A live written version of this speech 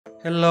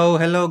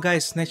Hello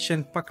guys,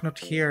 Nation Paknot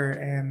here,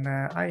 and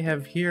I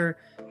have here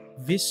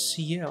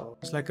Visiel.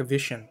 It's like a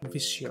vision,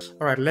 Visiel.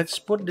 Alright, let's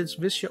put this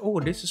Visiel. Oh,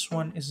 this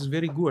one is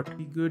very good.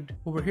 Be good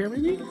over here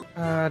maybe?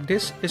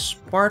 This is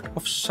part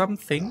of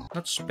something,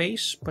 not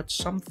space, but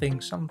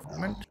something.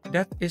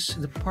 That is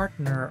the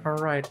partner.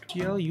 Alright,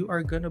 Visiel, you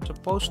are gonna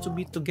supposed to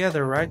be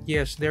together, right?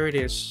 Yes, there it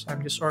is.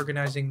 I'm just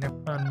organizing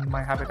them on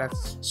my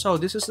habitats. So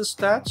this is the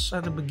stats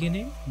at the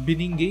beginning.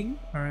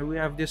 Alright, we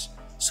have this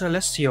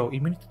Celestial,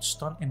 immunity to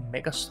stun and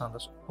mega stun,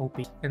 that's OP,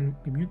 and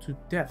immune to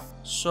death.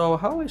 So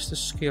how is the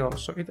skill?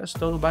 So it has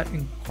total bite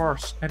in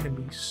course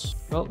enemies.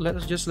 Well, let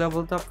us just level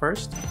it up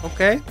first.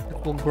 Okay,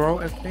 it will grow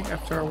I think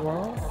after a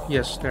while.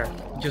 Yes, there,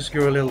 just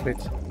grew a little bit.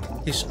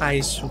 His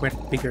eyes went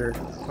bigger.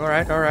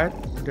 Alright,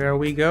 there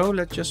we go.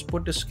 Let's just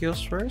put the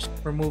skills first.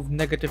 Remove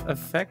negative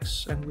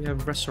effects, and we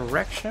have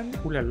resurrection.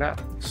 Ooh la la.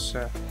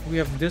 We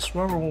have this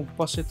one, remove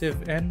positive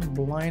and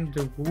blind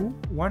the woo.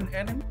 One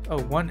enemy?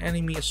 Oh, one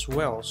enemy as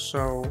well.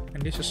 So,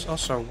 and this is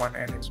also one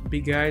enemy. It's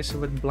big eyes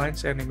with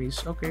blinds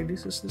enemies. Okay,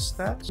 this is the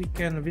stats. We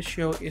can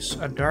Visio is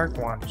a dark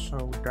one.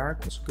 So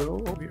dark, let's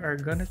go. We are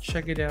gonna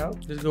check it out.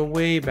 Let's go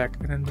way back.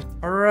 And then,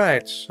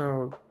 alright,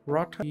 so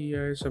Rota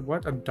is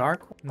a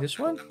dark one. This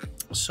one?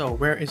 So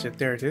where is it?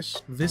 There it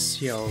is.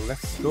 Visiel.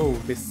 Let's go.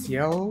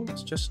 Visiel.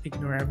 Let's just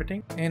ignore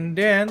everything. And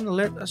then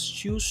let us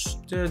choose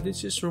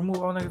this is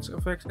remove all negative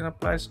effects and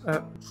applies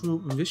a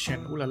true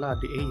vision. Ooh la la,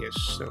 the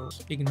AS. So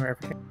ignore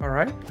everything.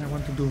 Alright. I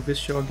want to do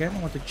Visiel again.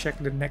 I want to check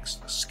the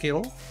next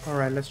skill.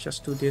 Alright, let's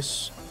just do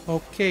this.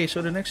 Okay,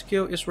 so the next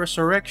skill is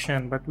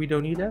resurrection, but we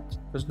don't need that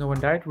because no one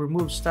died.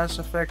 Remove stats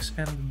effects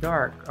and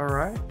dark.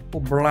 Alright.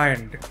 Or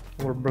blind.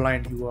 Or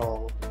blind you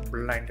all.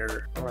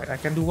 Blinder. Alright, I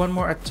can do one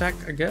more attack,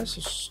 I guess.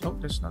 Oh,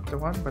 that's not the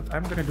one, but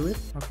I'm gonna do it.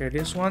 Okay,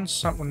 this one,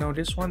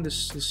 this one,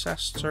 this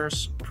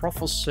disaster's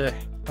prophecy.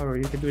 Oh,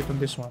 you can do it on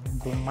this one.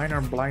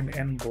 Minor blind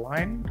and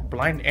blind.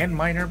 Blind and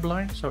minor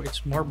blind, so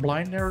it's more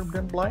blinder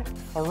than blind.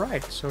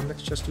 Alright, so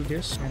let's just do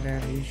this, and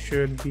then we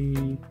should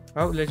be...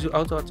 Oh, let's do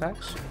auto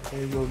attacks.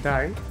 They will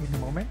die in a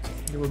moment.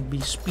 It will be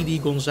Speedy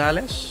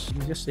Gonzalez.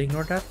 You just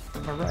ignore that.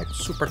 Alright,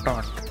 super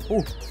taunt.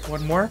 Oh,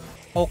 one more.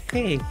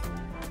 Okay.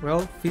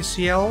 Well,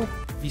 Visiel,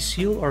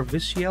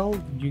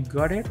 you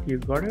got it,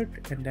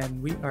 and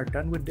then we are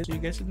done with this. See you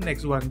guys in the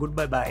next one.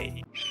 Goodbye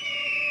bye.